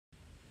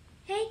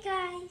Hey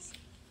guys,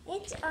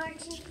 it's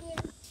Arjun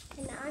here,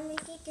 and I'm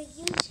making a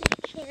YouTube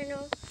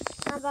channel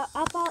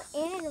about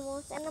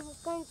animals, and I'm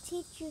going to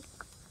teach you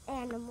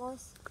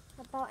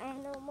about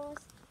animals.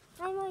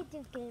 I might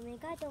do gaming,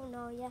 I don't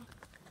know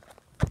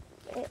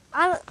yet.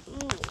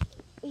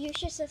 You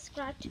should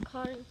subscribe to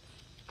Cotton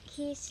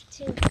Keys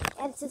too,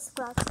 and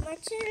subscribe to my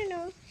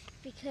channel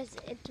because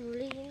it's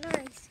really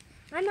nice.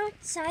 I'm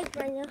outside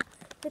right now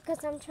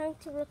because I'm trying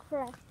to look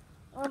for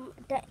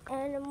the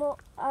animal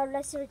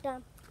lizard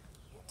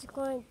to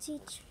go and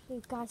teach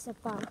you guys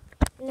about.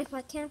 And if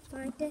I can't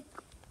find it,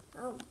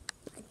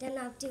 then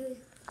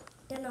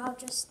I'll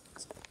just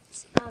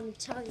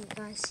tell you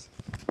guys.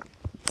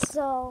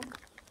 So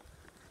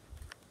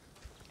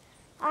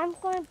I'm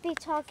going to be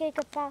talking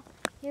about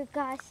you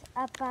guys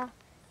about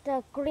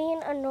the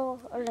green anole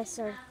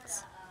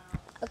lizards.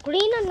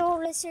 Green anole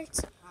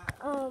lizards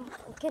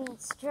can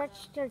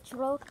stretch their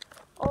throat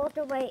all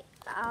the way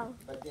out,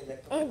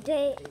 and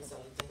they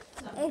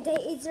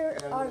either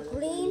are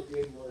green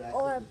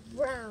or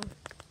brown.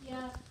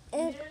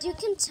 And you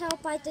can tell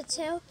by the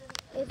tail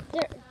if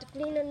the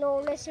green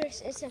anole lizard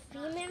is a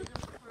female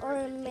or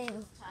a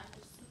male.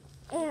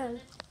 And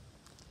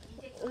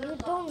you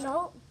don't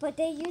know, but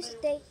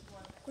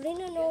green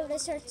anole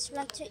lizards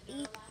like to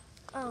eat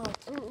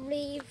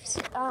leaves,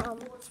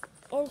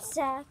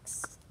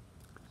 insects,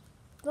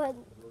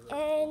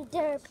 and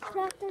their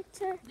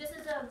predator.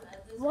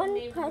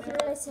 One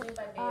predator is a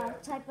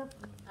type of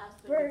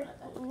bird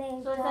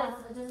named. So it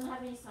doesn't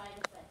have any side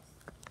effects.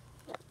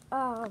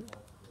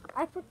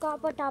 I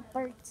forgot what that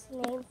bird's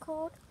name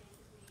called,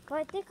 but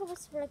I think it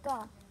was like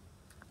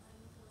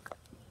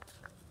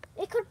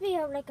it could be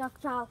like a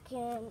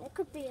falcon, it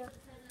could be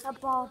a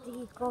bald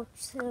eagle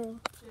too.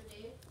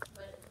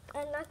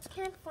 And I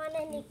can't find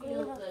any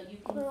green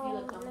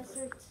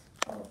lizards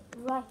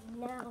right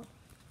now.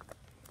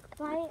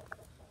 But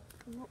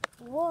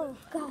whoa,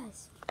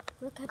 guys,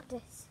 look at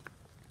this.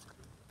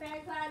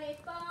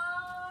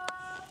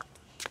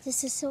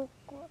 This is so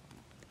cool.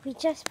 We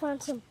just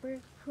found some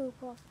bird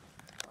poop on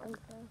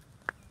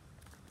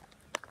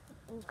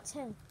the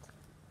tent.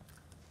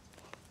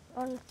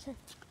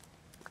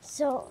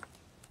 So,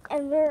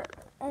 and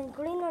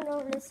green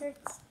anole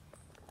lizards,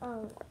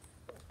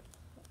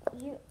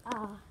 you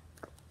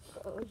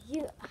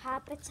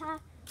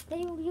habitat.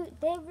 They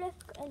live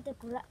in the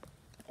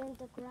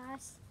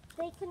grass.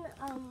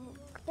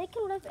 They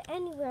can live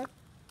anywhere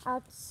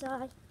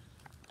outside.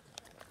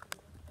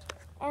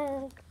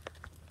 And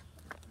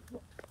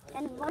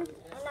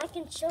I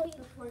can show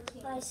you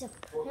guys a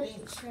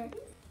picture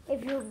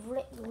if you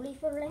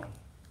leave a link,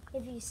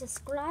 if you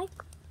subscribe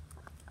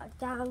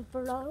down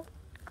below,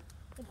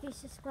 if you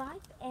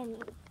subscribe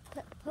and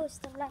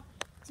post a like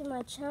to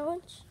my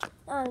channel,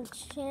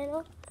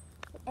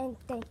 and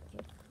thank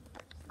you.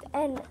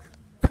 And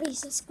please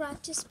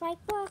subscribe to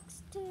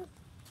Spikebox too,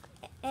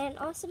 and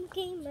Awesome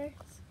Gamers.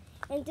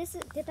 And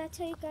did I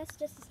tell you guys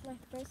this is my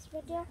first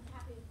video?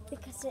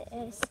 Because it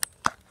is.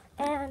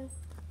 And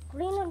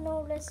green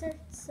anole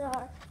lizards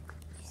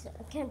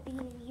can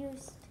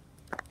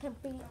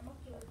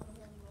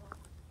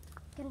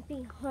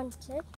be hunted.